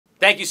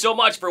Thank you so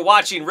much for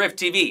watching Riff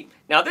TV.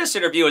 Now, this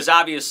interview is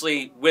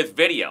obviously with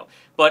video,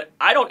 but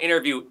I don't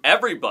interview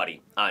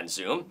everybody on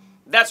Zoom.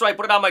 That's why I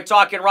put it on my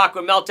Talkin Rock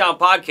with Meltdown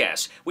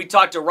podcast. We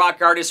talk to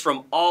rock artists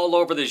from all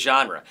over the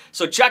genre.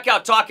 So check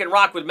out Talkin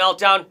Rock with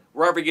Meltdown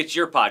wherever you get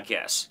your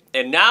podcasts.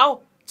 And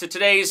now to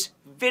today's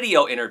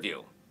video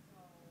interview.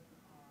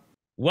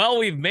 Well,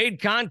 we've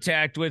made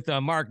contact with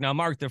Mark. Now,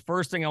 Mark, the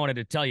first thing I wanted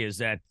to tell you is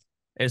that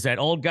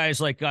old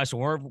guys like us,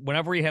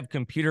 whenever we have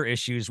computer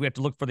issues, we have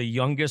to look for the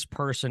youngest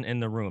person in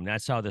the room.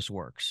 That's how this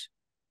works.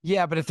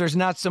 Yeah, but if there's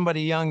not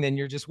somebody young, then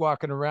you're just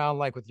walking around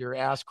like with your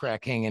ass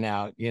crack hanging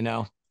out, you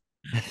know?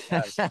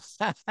 Yes.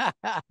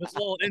 This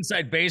little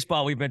inside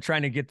baseball, we've been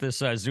trying to get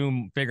this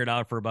Zoom figured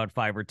out for about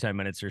 5 or 10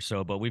 minutes or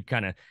so, but we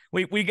got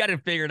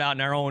it figured out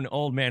in our own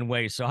old man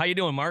way. So how you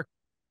doing, Mark?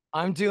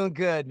 I'm doing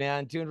good,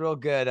 man. Doing real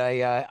good.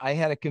 I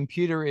had a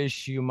computer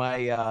issue.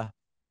 My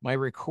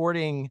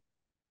recording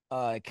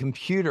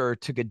computer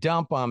took a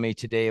dump on me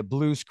today, a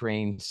blue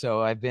screen.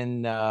 So I've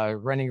been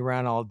running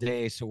around all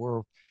day. So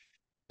we're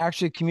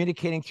actually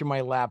communicating through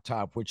my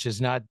laptop, which is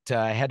not,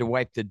 I had to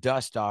wipe the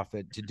dust off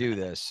it to do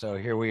this. So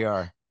here we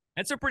are.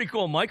 That's a pretty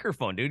cool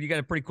microphone, dude. You got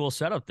a pretty cool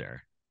setup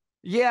there.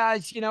 Yeah,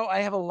 I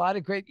have a lot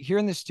of great here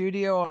in the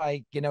studio.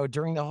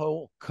 During the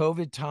whole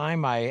COVID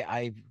time,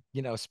 I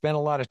spent a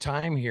lot of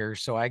time here.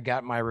 So I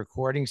got my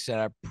recording set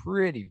up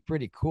pretty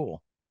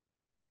cool.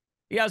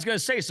 Yeah, I was going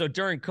to say, so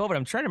during COVID,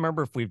 I'm trying to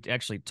remember if we've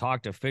actually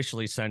talked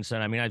officially since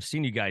then. I mean, I've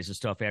seen you guys and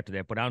stuff after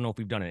that, but I don't know if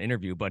we've done an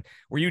interview. But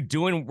were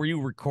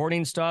you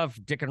recording stuff,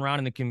 dicking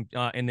around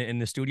in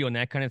the studio and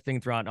that kind of thing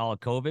throughout all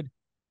of COVID?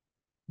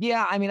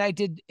 Yeah, I mean, I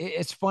did.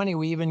 It's funny.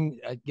 We even,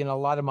 a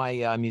lot of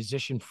my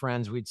musician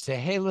friends, we'd say,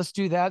 "Hey, let's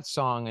do that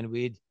song," and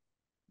we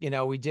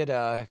did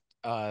a.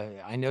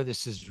 I know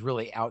this is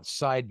really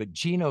outside, but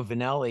Gino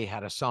Vanelli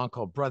had a song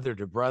called "Brother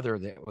to Brother"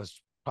 that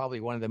was probably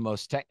one of the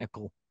most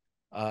technical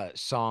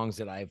songs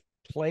that I've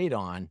played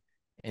on.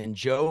 And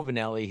Joe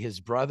Vanelli,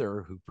 his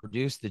brother, who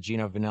produced the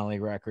Gino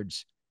Vanelli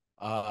records,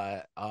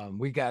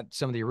 we got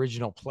some of the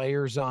original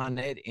players on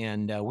it,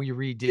 and we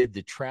redid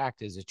the track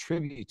as a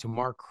tribute to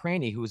Mark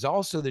Craney, who was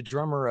also the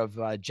drummer of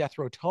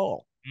Jethro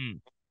Tull.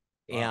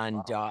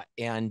 And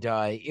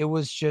it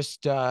was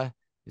just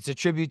it's a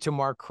tribute to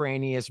Mark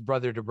Craney as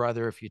Brother to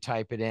Brother if you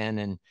type it in.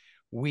 And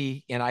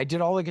I did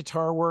all the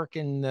guitar work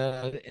and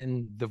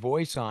the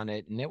voice on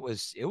it, and it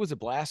was a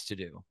blast to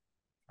do.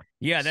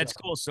 Yeah, that's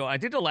cool. So I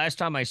did the last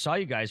time I saw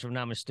you guys, if I'm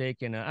not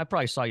mistaken. I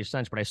probably saw you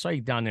since, but I saw you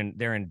down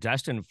there in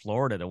Destin,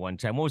 Florida, the one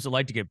time. What was it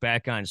like to get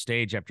back on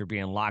stage after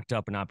being locked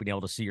up and not being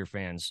able to see your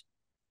fans?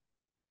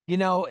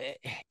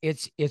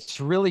 It's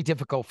really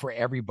difficult for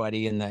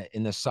everybody in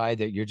the side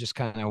that you're just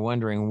kind of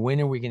wondering, when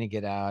are we going to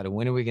get out and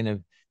when are we going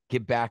to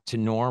get back to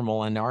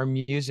normal? And our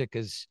music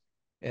is,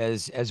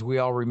 as we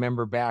all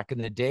remember back in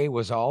the day,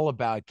 was all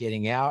about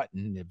getting out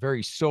and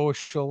very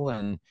social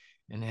and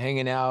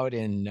hanging out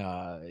and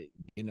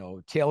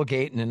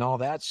tailgating and all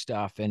that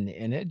stuff, and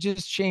it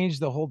just changed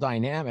the whole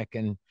dynamic.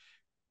 And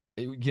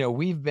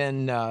we've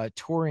been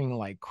touring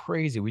like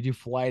crazy. We do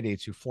fly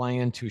dates. We fly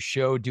into a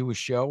show, do a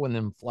show, and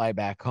then fly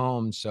back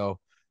home. So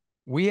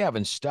we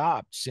haven't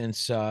stopped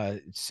since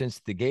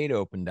the gate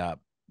opened up.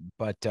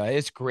 But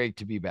it's great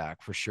to be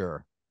back for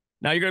sure.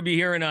 Now you're going to be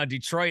here in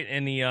Detroit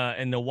in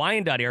the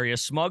Wyandotte area,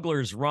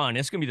 Smugglers Run.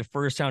 It's going to be the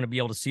first time to be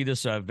able to see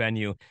this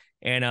venue.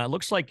 And it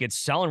looks like it's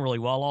selling really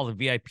well. All the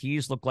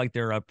VIPs look like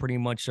they're pretty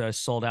much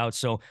sold out.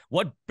 So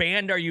what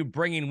band are you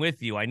bringing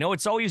with you? I know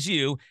it's always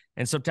you,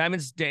 and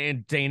sometimes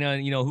it's Dana.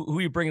 Who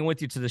are you bringing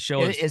with you to the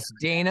show? It's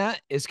Dana.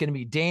 It's going to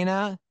be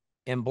Dana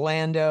and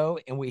Blando.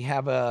 And we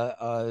have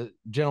a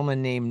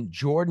gentleman named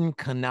Jordon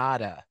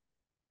Cannata,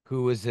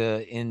 who is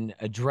in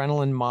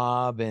Adrenaline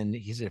Mob, and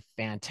he's a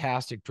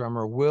fantastic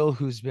drummer. Will,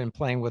 who's been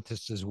playing with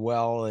us as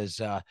well,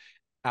 is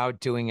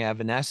out doing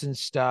Evanescence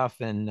stuff,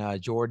 and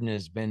Jordon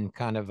has been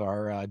kind of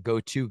our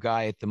go-to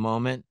guy at the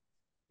moment.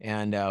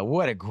 And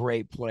what a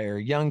great player,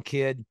 young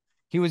kid.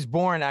 He was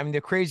born. I mean,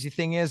 the crazy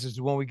thing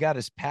is when we got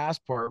his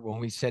passport,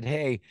 when we said,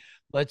 "Hey,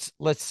 let's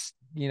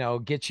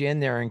get you in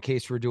there in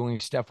case we're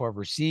doing stuff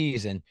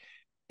overseas," and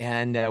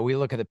we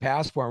look at the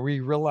passport and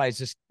we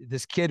realize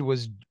this kid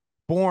was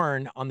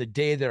born on the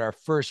day that our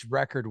first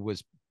record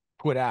was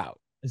put out.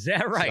 Is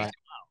that right?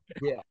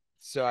 So, yeah.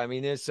 So I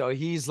mean, so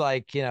he's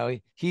like,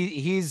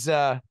 he's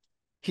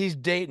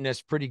dating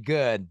us pretty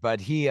good,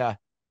 but he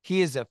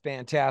is a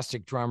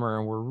fantastic drummer,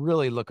 and we're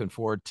really looking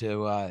forward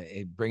to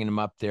bringing him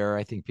up there.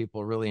 I think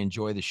people really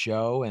enjoy the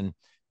show, and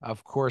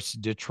of course,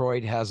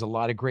 Detroit has a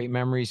lot of great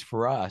memories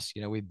for us.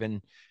 We've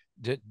been,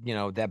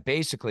 that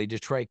basically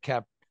Detroit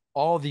kept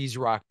all these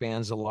rock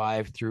bands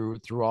alive through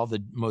all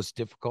the most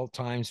difficult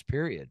times.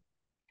 Period.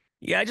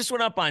 Yeah, I just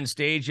went up on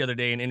stage the other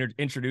day and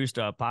introduced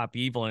Pop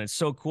Evil, and it's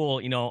so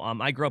cool.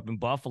 I grew up in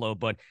Buffalo,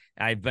 but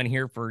I've been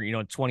here for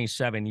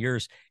 27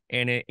 years,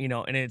 and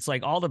it's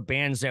like all the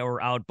bands that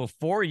were out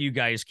before you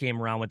guys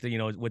came around with the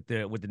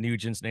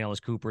Nugents and Alice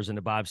Coopers and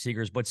the Bob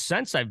Segers, but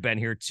since I've been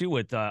here too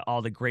with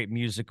all the great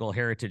musical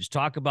heritage.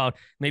 Talk about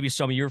maybe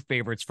some of your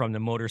favorites from the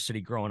Motor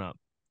City growing up.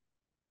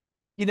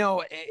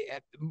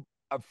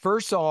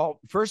 First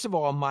of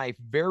all, my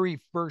very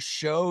first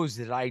shows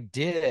that I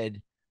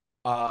did,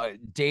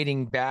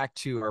 dating back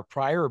to our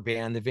prior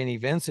band, the Vinnie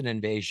Vincent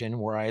Invasion,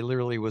 where I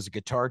literally was a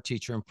guitar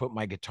teacher and put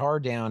my guitar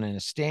down in a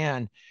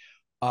stand,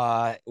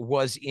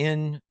 was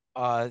in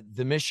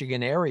the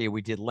Michigan area.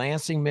 We did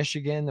Lansing,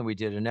 Michigan, then we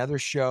did another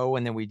show,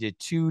 and then we did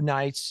 2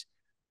 nights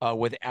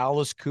with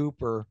Alice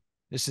Cooper.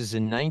 This is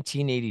in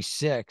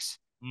 1986,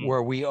 Mm.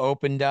 where we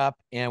opened up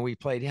and we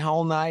played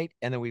Hell Night,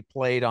 and then we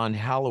played on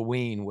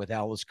Halloween with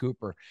Alice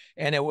Cooper.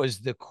 And it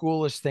was the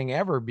coolest thing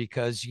ever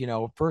because,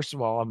 first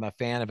of all, I'm a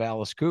fan of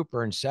Alice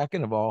Cooper. And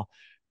second of all,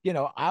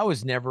 I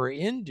was never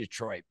in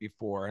Detroit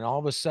before. And all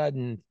of a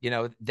sudden,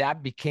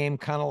 that became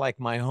kind of like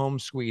my home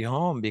sweet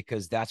home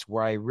because that's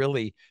where I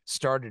really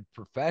started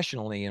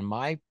professionally, in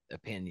my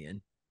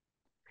opinion.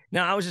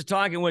 Now, I was just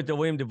talking with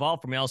William Duvall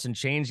from Alice in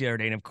Chains the other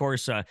day, and of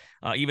course,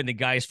 even the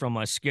guys from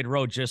Skid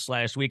Row just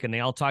last week, and they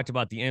all talked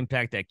about the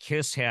impact that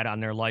Kiss had on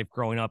their life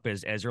growing up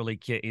as as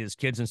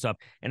kids and stuff.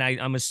 And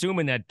I'm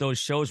assuming that those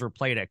shows were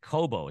played at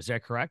Cobo. Is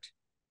that correct?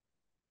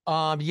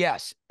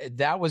 Yes,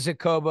 that was at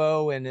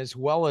Cobo, and as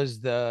well as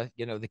the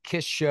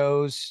Kiss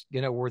shows,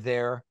 were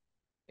there.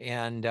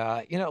 And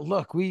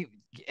look,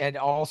 and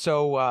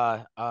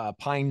also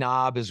Pine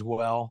Knob as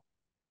well,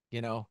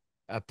 you know,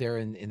 up there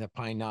in the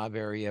Pine Knob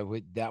area.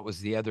 That was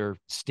the other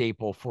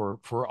staple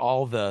for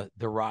all the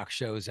rock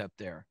shows up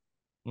there.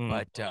 Mm.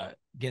 But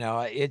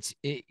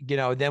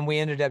then we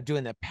ended up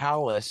doing the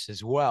Palace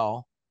as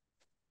well,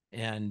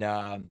 and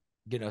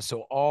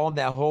so all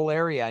that whole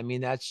area. I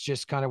mean, that's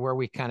just kind of where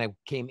we kind of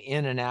came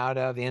in and out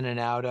of, and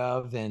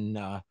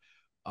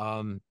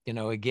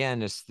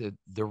again, it's the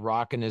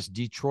rockinest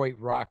Detroit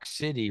rock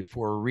city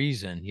for a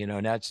reason,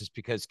 and that's just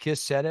because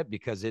Kiss said it,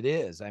 because it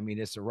is. I mean,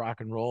 it's a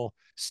rock and roll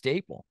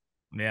staple.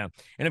 Yeah.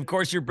 And of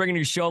course, you're bringing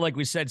your show, like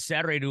we said,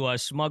 Saturday to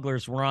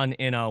Smugglers Run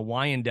in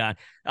Wyandotte.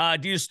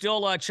 Do you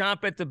still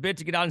chomp at the bit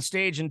to get on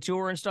stage and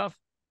tour and stuff?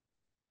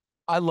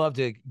 I love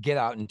to get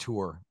out and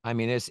tour. I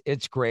mean,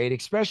 it's great,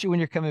 especially when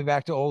you're coming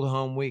back to Old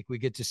Home Week. We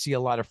get to see a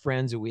lot of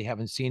friends that we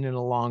haven't seen in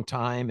a long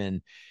time,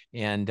 and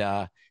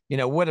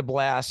what a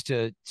blast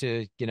to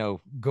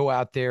go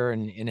out there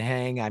and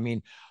hang. I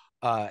mean,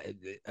 a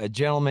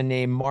gentleman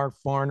named Mark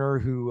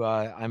Farner, who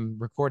I'm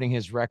recording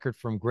his record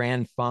from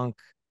Grand Funk.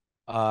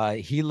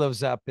 He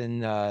lives up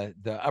in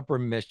the upper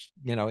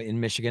in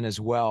Michigan as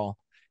well.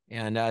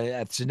 And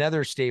that's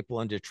another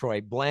staple in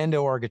Detroit.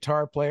 Blando, our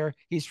guitar player,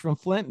 he's from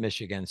Flint,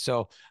 Michigan.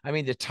 So, I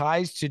mean, the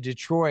ties to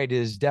Detroit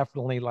is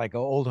definitely like an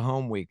old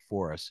home week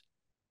for us.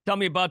 Tell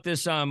me about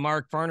this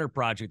Mark Farner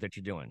project that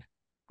you're doing.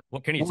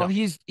 What can you Well, tell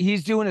me?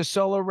 he's doing a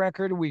solo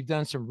record. We've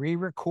done some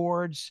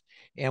re-records,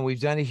 and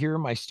we've done it here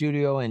in my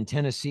studio in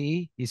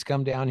Tennessee. He's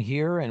come down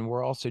here, and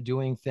we're also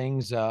doing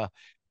things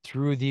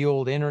through the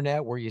old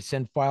internet where you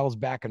send files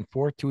back and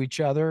forth to each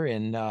other.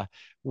 And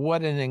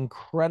what an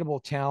incredible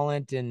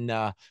talent! And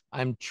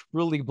I'm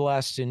truly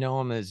blessed to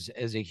know him as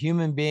a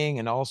human being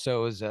and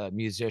also as a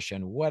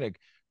musician. What a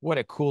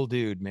cool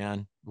dude,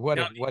 man.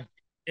 Now,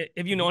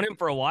 have you known him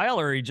for a while,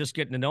 or are you just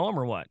getting to know him,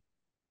 or what?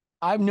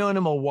 I've known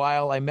him a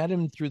while. I met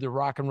him through the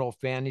Rock and Roll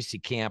Fantasy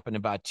Camp in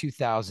about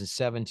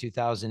 2007,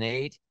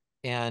 2008.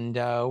 And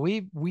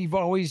we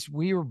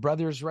were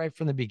brothers right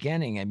from the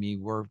beginning. I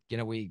mean,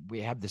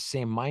 we have the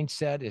same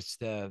mindset. It's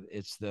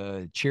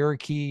the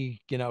Cherokee,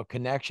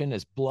 connection.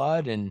 It's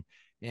blood, and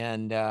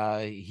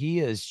he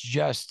is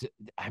just,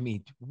 I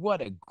mean,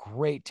 what a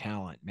great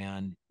talent,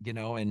 man.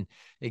 And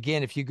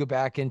again, if you go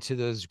back into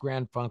those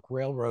Grand Funk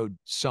Railroad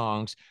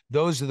songs,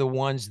 those are the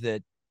ones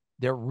that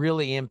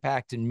really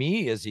impacted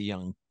me as a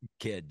young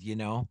kid.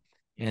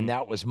 And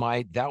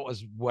Mm. that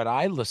was what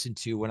I listened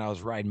to when I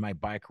was riding my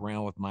bike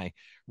around with my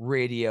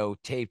radio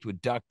taped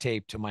with duct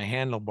tape to my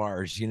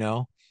handlebars.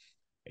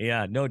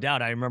 Yeah, no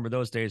doubt. I remember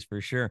those days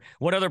for sure.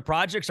 What other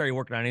projects are you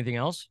working on? Anything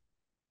else?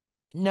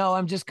 No,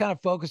 I'm just kind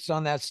of focused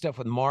on that stuff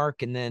with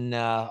Mark, and then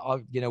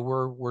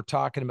we're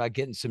talking about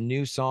getting some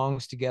new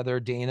songs together,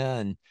 Dana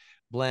and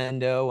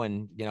Blando,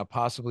 and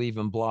possibly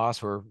even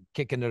Bloss. We're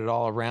kicking it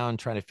all around,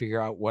 trying to figure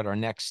out what our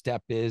next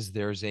step is.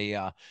 There's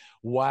a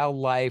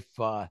wildlife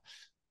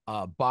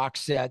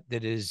box set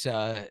that is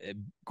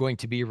going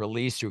to be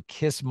released through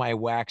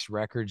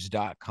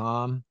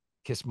kissmywaxrecords.com.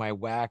 Kiss My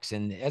Wax,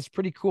 and it's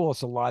pretty cool.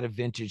 It's a lot of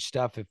vintage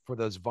stuff for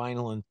those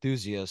vinyl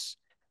enthusiasts.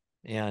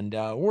 And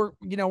we're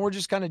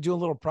just kind of doing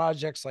little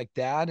projects like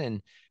that,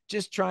 and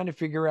just trying to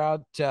figure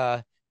out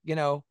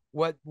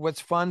what's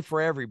fun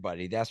for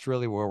everybody. That's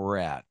really where we're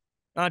at.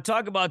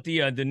 Talk about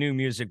the new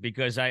music,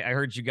 because I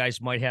heard you guys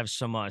might have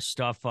some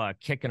stuff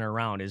kicking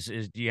around.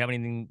 Do you have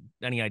any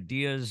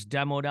ideas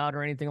demoed out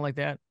or anything like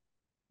that?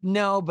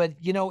 No, but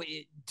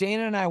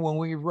Dana and I, when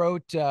we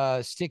wrote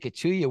Stick It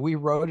To You, we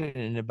wrote it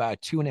in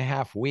about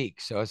 2.5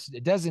 weeks. So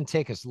it doesn't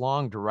take us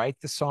long to write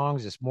the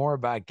songs. It's more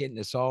about getting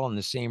us all in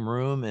the same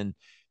room, and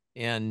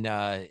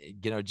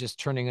just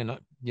turning in,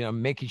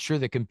 making sure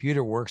the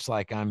computer works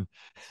like I'm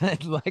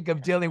like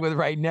I'm dealing with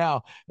right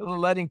now,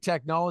 letting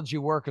technology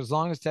work. As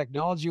long as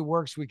technology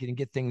works, we can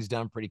get things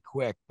done pretty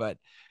quick. But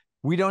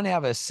we don't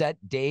have a set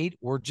date.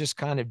 We're just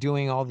kind of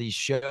doing all these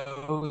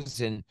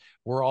shows, and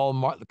we're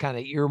all kind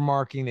of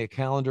earmarking the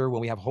calendar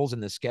when we have holes in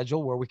the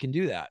schedule where we can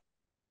do that.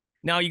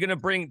 Now you're gonna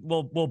bring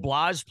will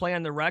Blas play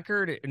on the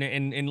record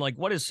and like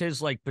what is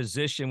his like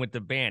position with the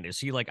band? Is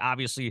he like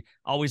obviously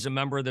always a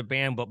member of the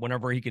band, but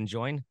whenever he can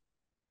join?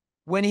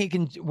 When he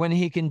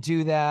can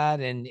do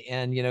that, and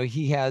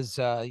he has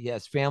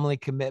family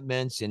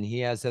commitments, and he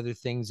has other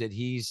things that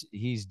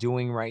he's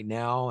doing right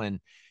now, and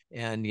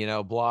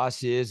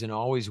Bloss is and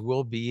always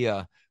will be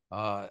a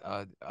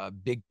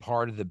big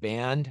part of the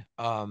band.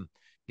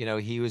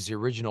 He was the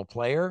original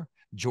player.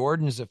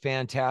 Jordan's a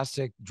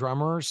fantastic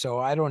drummer, so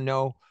I don't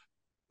know,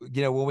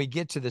 when we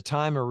get to the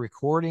time of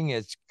recording,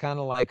 it's kind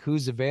of like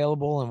who's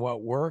available and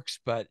what works.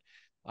 But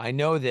I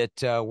know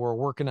that we're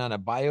working on a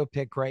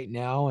biopic right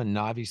now, and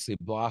obviously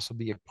Bloss will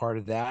be a part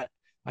of that.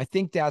 I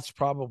think that's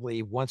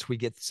probably once we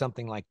get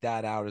something like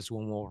that out is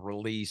when we'll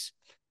release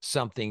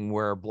something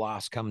where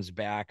Bloss comes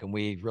back and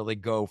we really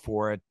go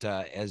for it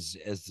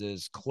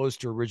as close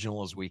to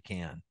original as we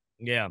can.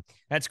 Yeah,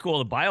 that's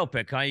cool. The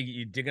biopic, huh?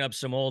 You digging up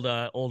some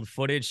old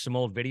footage, some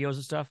old videos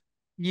and stuff?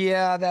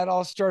 Yeah, that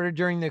all started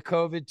during the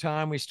COVID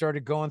time. We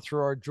started going through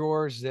our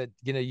drawers that,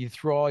 you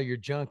throw all your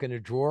junk in a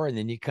drawer and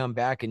then you come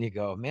back and you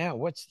go, man,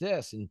 what's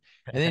this? And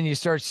then you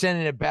start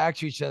sending it back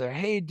to each other.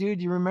 Hey,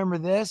 dude, you remember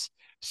this?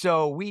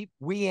 So we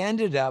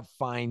ended up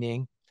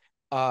finding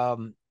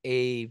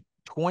a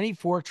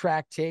 24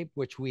 track tape,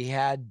 which we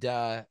had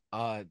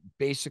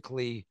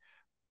basically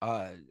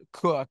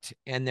cooked,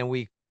 and then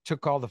we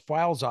took all the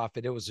files off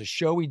it. It was a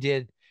show we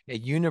did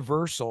at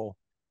Universal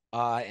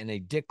and a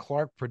Dick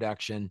Clark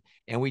production,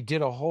 and we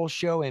did a whole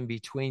show in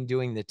between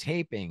doing the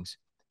tapings.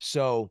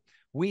 So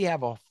we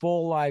have a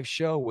full live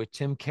show with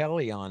Tim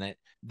Kelly on it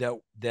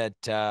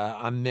that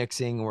I'm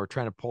mixing. We're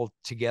trying to pull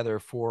together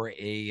for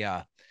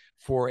a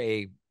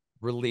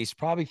release,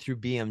 probably through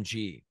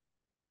BMG.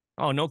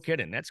 Oh, no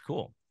kidding. That's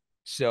cool.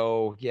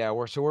 So yeah,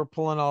 we're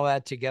pulling all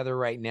that together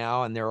right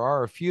now, and there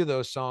are a few of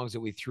those songs that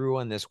we threw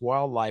on this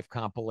wildlife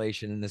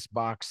compilation in this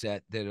box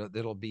set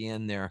that'll be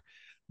in there.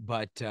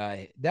 But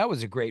that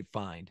was a great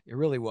find. It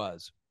really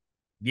was.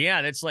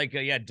 Yeah, that's like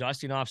yeah,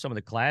 dusting off some of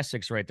the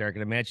classics right there. I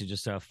can imagine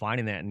just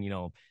finding that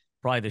and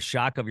probably the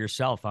shock of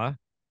yourself, huh?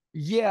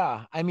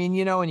 Yeah, I mean,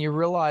 and you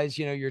realize,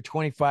 you're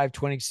 25,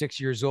 26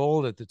 years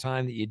old at the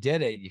time that you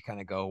did it. You kind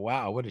of go,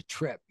 wow, what a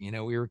trip. We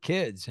were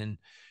kids,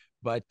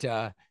 but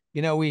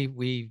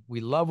we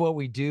love what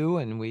we do,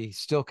 and we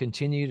still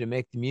continue to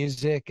make the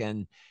music,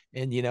 and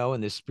in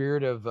the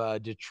spirit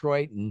of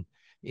Detroit and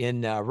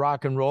in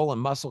rock and roll and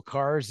muscle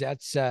cars,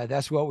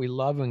 that's what we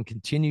love and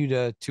continue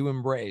to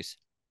embrace.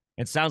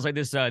 It sounds like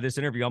this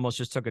interview almost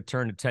just took a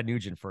turn to Ted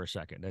Nugent for a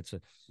second. That's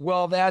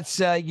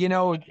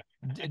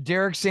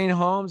Derek St.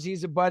 Holmes,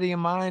 he's a buddy of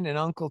mine, and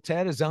Uncle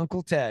Ted is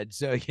Uncle Ted.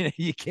 So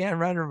you can't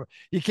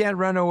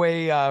run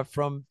away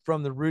from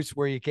the roots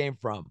where you came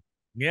from.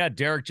 Yeah,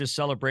 Derek just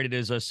celebrated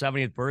his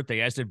 70th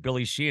birthday, as did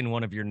Billy Sheehan,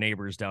 one of your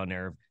neighbors down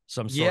there,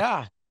 some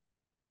sort.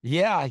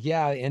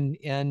 Yeah,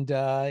 and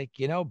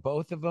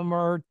both of them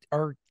are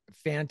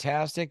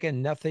fantastic,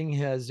 and nothing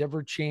has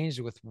ever changed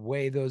with the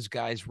way those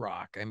guys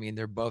rock. I mean,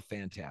 they're both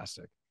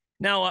fantastic.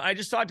 Now, I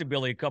just talked to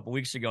Billy a couple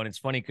weeks ago, and it's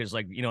funny because,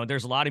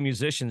 there's a lot of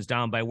musicians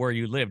down by where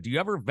you live. Do you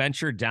ever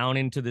venture down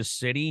into the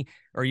city,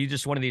 or are you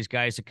just one of these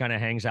guys that kind of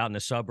hangs out in the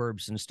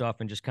suburbs and stuff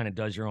and just kind of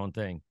does your own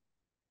thing?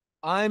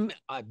 I'm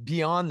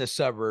beyond the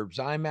suburbs.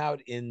 I'm out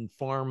in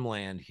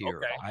farmland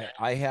here. Okay.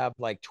 I have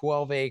like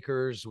 12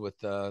 acres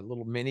with a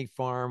little mini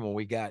farm, and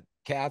we got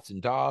cats and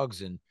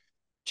dogs and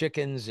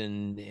chickens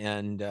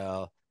and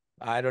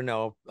I don't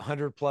know,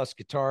 100 plus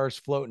guitars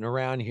floating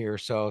around here.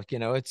 So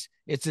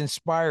it's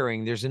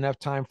inspiring. There's enough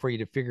time for you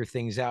to figure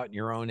things out in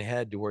your own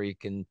head to where you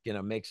can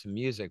make some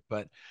music.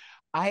 But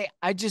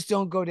I just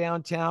don't go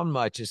downtown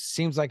much. It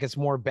seems like it's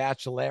more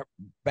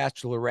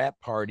bachelorette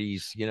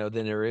parties, than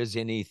there is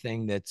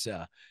anything that's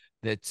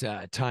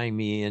tying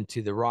me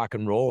into the rock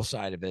and roll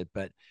side of it.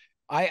 But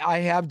I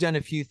have done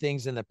a few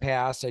things in the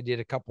past. I did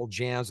a couple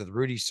jams with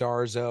Rudy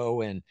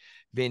Sarzo and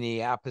Vinny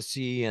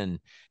Appice, and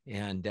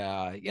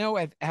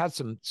I've had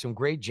some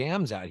great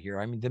jams out here.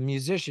 I mean, the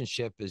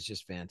musicianship is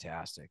just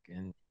fantastic.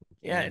 And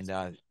yeah, and it's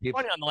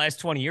funny on the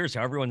last 20 years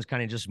how everyone's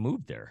kind of just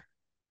moved there.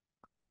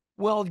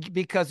 Well,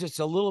 because it's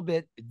a little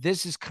bit,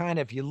 this is kind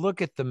of, if you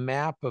look at the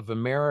map of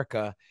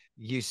America,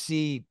 you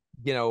see,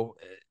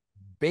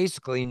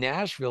 basically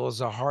Nashville is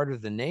the heart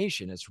of the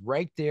nation. It's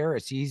right there.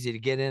 It's easy to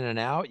get in and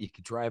out. You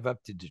can drive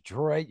up to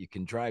Detroit. You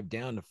can drive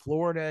down to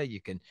Florida.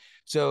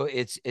 So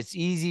it's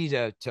easy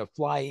to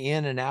fly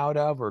in and out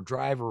of or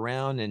drive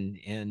around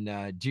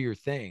and do your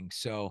thing.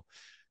 So,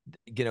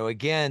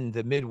 again,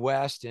 the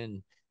Midwest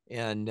and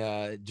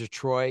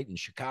Detroit and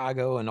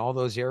Chicago and all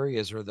those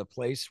areas are the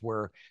place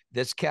where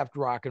that's kept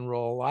rock and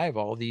roll alive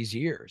all these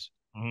years.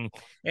 Mm-hmm.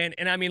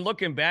 And I mean,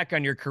 looking back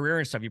on your career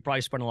and stuff, you probably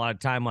spent a lot of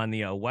time on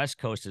the West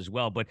Coast as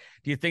well. But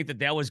do you think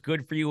that was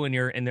good for you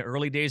in the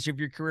early days of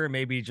your career?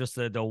 Maybe just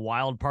the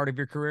wild part of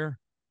your career?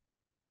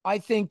 I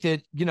think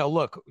that,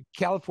 look,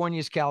 California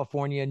is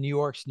California, New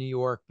York's New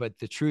York, but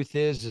the truth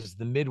is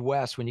the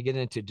Midwest, when you get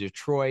into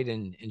Detroit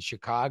and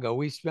Chicago,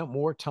 we spent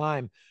more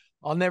time.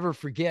 I'll never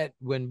forget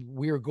when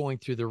we were going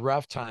through the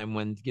rough time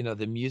when,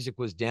 the music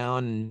was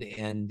down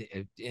and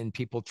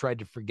people tried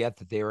to forget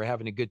that they were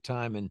having a good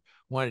time and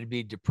wanted to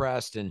be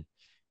depressed and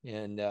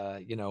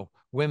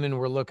women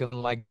were looking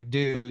like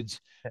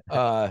dudes.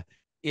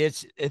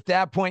 It's at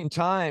that point in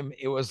time,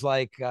 it was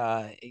like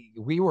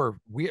we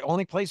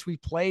only place we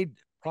played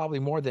probably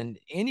more than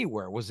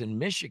anywhere was in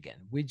Michigan.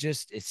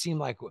 It seemed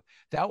like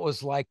that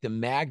was like the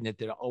magnet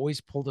that always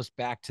pulled us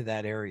back to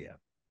that area.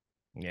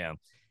 Yeah.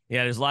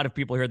 Yeah. There's a lot of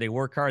people here. They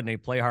work hard and they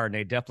play hard and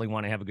they definitely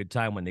want to have a good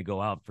time when they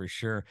go out for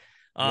sure.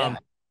 Yeah.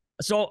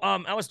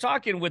 I was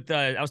talking with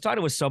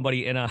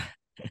somebody and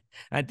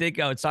I think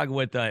I was talking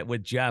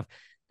with Jeff.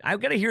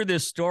 I've got to hear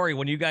this story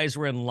when you guys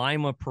were in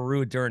Lima,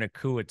 Peru during a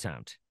coup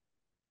attempt.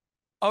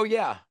 Oh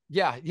yeah.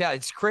 Yeah. Yeah.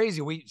 It's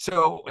crazy.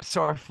 So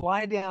I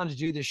fly down to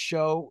do the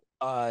show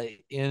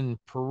in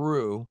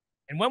Peru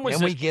And when was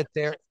and this? we get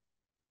there.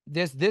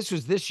 This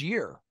was this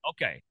year.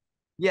 Okay.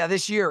 Yeah,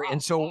 this year.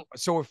 And so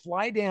we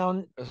fly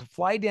down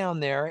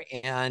there,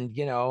 and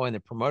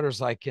the promoter's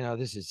like,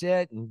 this is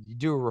it. And you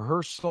do a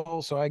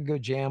rehearsal. So I go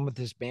jam with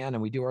this band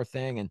and we do our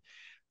thing. And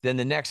then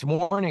the next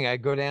morning I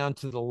go down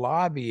to the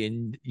lobby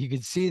and you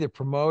could see the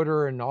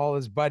promoter and all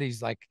his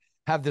buddies like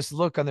have this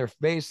look on their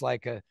face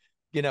like a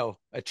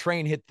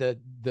train hit the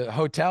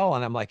hotel.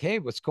 And I'm like, hey,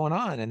 what's going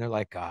on? And they're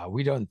like,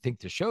 we don't think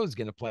the show's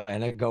gonna play.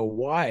 And I go,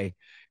 why?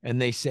 And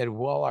they said,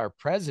 well, our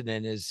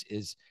president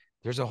is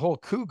there's a whole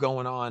coup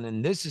going on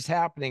and this is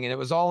happening. And it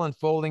was all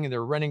unfolding and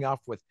they're running off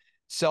with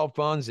cell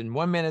phones. And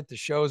 1 minute the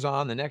show's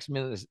on, the next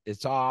minute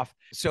it's off.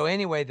 So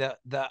anyway,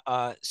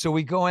 so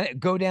we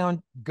go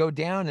down,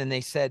 and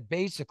they said,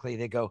 basically,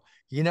 they go,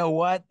 you know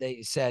what?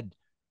 They said,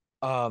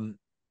 um,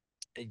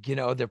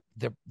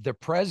 the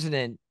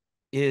president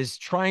is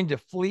trying to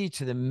flee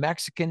to the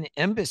Mexican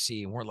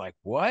embassy. And we're like,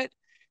 what?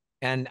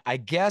 And I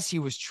guess he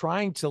was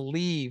trying to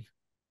leave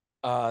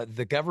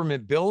the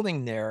government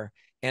building there,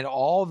 and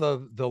all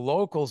the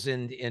locals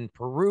in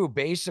Peru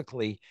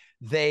basically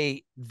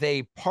they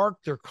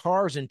parked their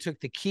cars and took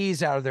the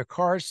keys out of their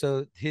cars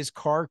so his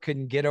car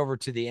couldn't get over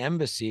to the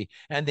embassy,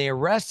 and they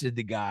arrested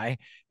the guy.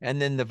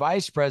 And then the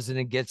vice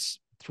president gets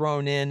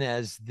thrown in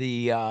as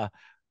the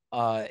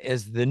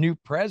new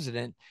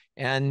president,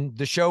 and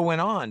the show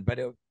went on. But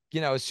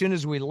as soon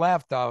as we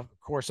left, of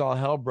course, all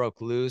hell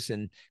broke loose,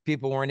 and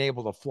people weren't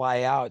able to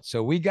fly out.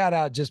 So we got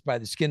out just by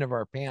the skin of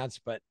our pants.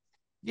 But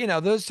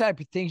those type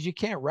of things, you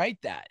can't write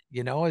that.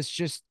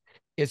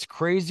 It's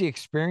crazy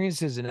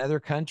experiences in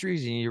other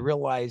countries, and you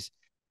realize,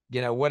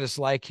 what it's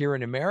like here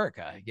in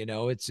America.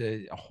 It's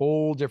a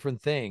whole different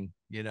thing.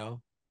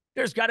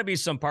 There's got to be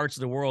some parts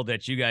of the world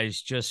that you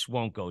guys just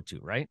won't go to,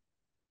 right?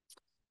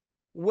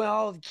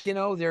 Well,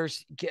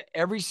 there's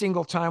every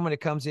single time when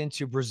it comes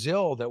into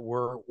Brazil that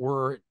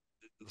we're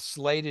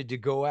slated to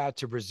go out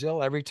to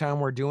Brazil. Every time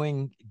we're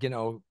doing,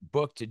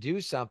 booked to do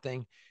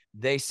something,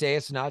 they say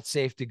it's not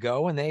safe to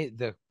go, and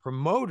the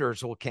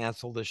promoters will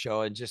cancel the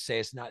show and just say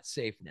it's not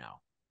safe now.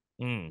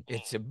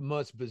 It's the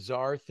most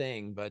bizarre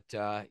thing, but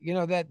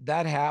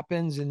that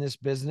happens in this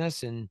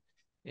business, and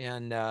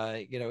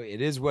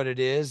it is what it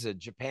is.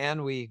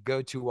 Japan we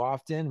go to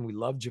often. We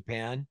love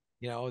Japan.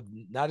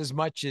 Not as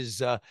much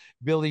as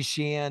Billy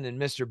Sheehan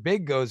and Mr.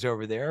 Big goes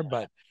over there,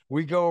 but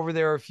we go over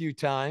there a few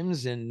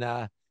times,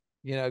 and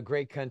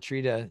great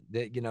country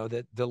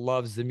that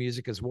loves the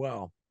music as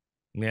well.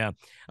 Yeah.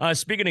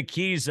 Speaking of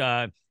keys,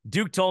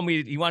 Duke told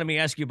me he wanted me to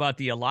ask you about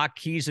the lock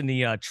keys and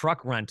the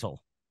truck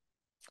rental.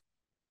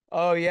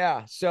 Oh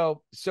yeah.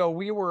 So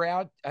we were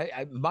out.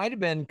 I might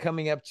have been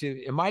coming up to.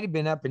 It might have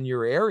been up in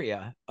your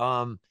area.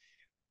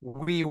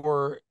 We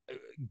were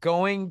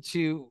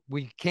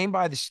we came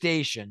by the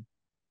station,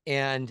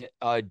 and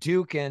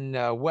Duke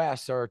and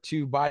Wes, our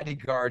two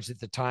bodyguards at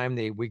the time,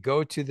 we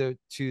go to the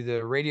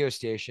radio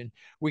station.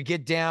 We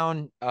get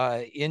down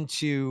we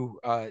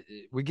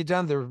get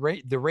down to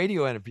the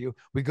radio interview.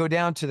 We go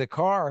down to the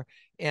car,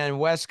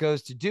 and Wes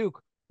goes to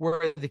Duke, where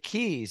are the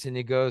keys? And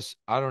he goes,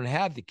 I don't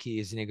have the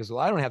keys. And he goes, well,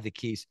 I don't have the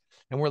keys.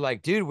 And we're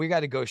like, dude, we got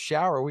to go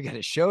shower. We got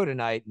a show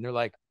tonight. And they're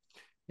like,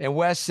 and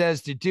Wes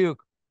says to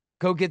Duke,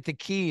 go get the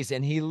keys.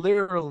 And he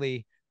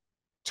literally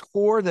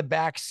tore the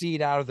back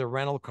seat out of the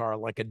rental car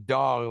like a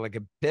dog, like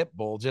a pit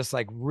bull, just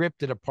like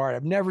ripped it apart.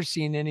 I've never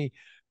seen any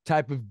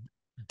type of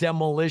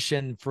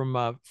demolition from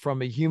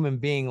a human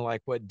being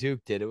like what Duke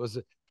did. It was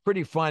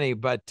pretty funny,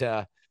 but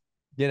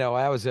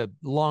that was a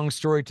long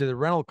story to the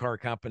rental car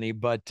company.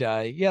 But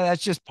yeah,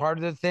 that's just part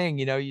of the thing.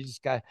 You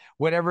just got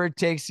whatever it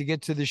takes to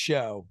get to the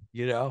show.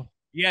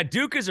 Yeah,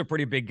 Duke is a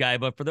pretty big guy,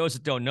 but for those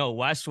that don't know,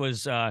 Wes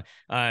was,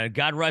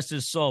 God rest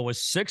his soul, was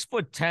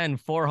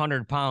 6'10",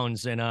 400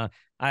 pounds, and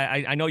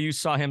I know you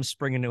saw him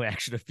spring into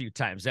action a few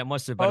times. That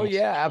must have been. Oh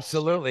yeah,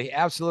 absolutely,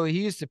 absolutely.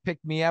 He used to pick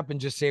me up and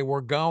just say,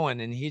 "We're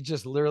going," and he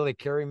just literally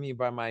carried me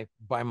by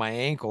my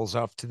ankles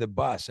off to the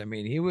bus. I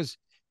mean, he was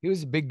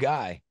a big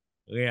guy.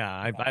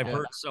 Yeah, I've Yeah.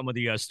 heard some of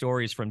the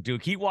stories from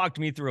Duke. He walked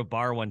me through a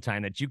bar one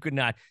time that you could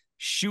not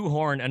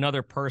shoehorn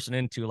another person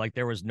into, like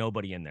there was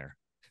nobody in there.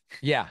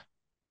 Yeah.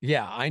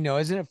 Yeah, I know.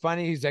 Isn't it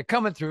funny? He's like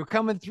coming through,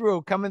 coming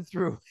through, coming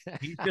through.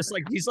 He's just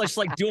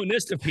like doing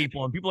this to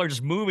people, and people are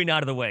just moving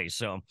out of the way.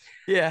 So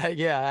Yeah,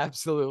 yeah,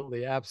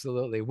 absolutely,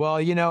 absolutely. Well,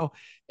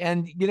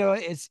 and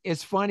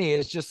it's funny.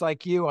 It's just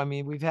like you. I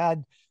mean, we've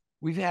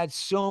had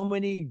so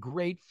many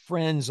great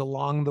friends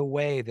along the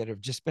way that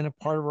have just been a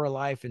part of our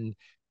life and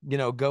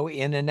go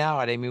in and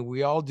out. I mean,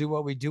 we all do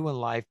what we do in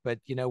life, but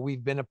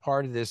we've been a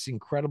part of this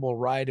incredible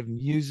ride of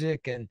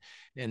music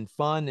and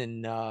fun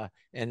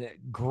and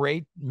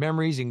great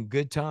memories and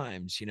good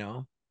times.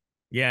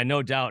 yeah,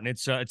 no doubt, and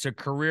it's a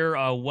career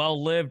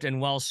well lived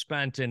and well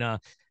spent. And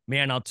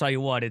man, I'll tell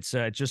you what, it's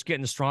just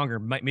getting stronger.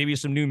 Maybe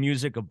some new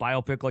music, a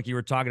biopic like you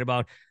were talking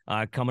about,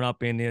 coming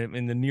up in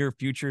the near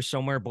future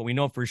somewhere. But we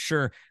know for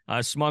sure,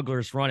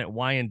 Smugglers Run at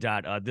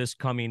Wyandotte this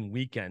coming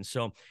weekend.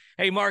 So,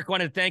 hey, Mark,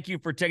 want to thank you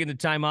for taking the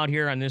time out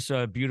here on this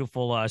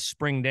beautiful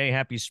spring day.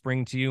 Happy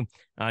spring to you.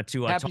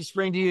 Happy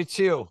spring to you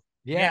too.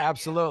 Yeah, Yeah,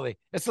 absolutely.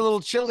 It's a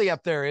little chilly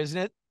up there, isn't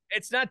it?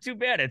 it's not too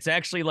bad. It's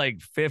actually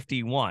like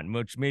 51,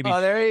 which maybe.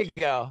 Oh, there you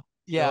go. So,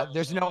 Yeah,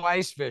 there's no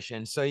ice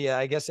fishing. So yeah,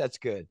 I guess that's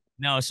good.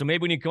 no, so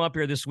maybe when you come up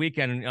here this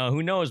weekend,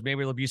 who knows? Maybe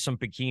there'll be some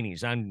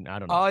bikinis. I don't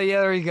know. Oh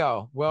yeah, there you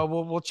go. Well,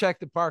 we'll check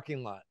the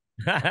parking lot.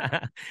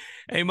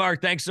 Hey,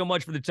 Mark, thanks so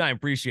much for the time.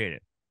 Appreciate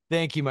it.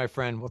 Thank you, my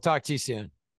friend. We'll talk to you soon.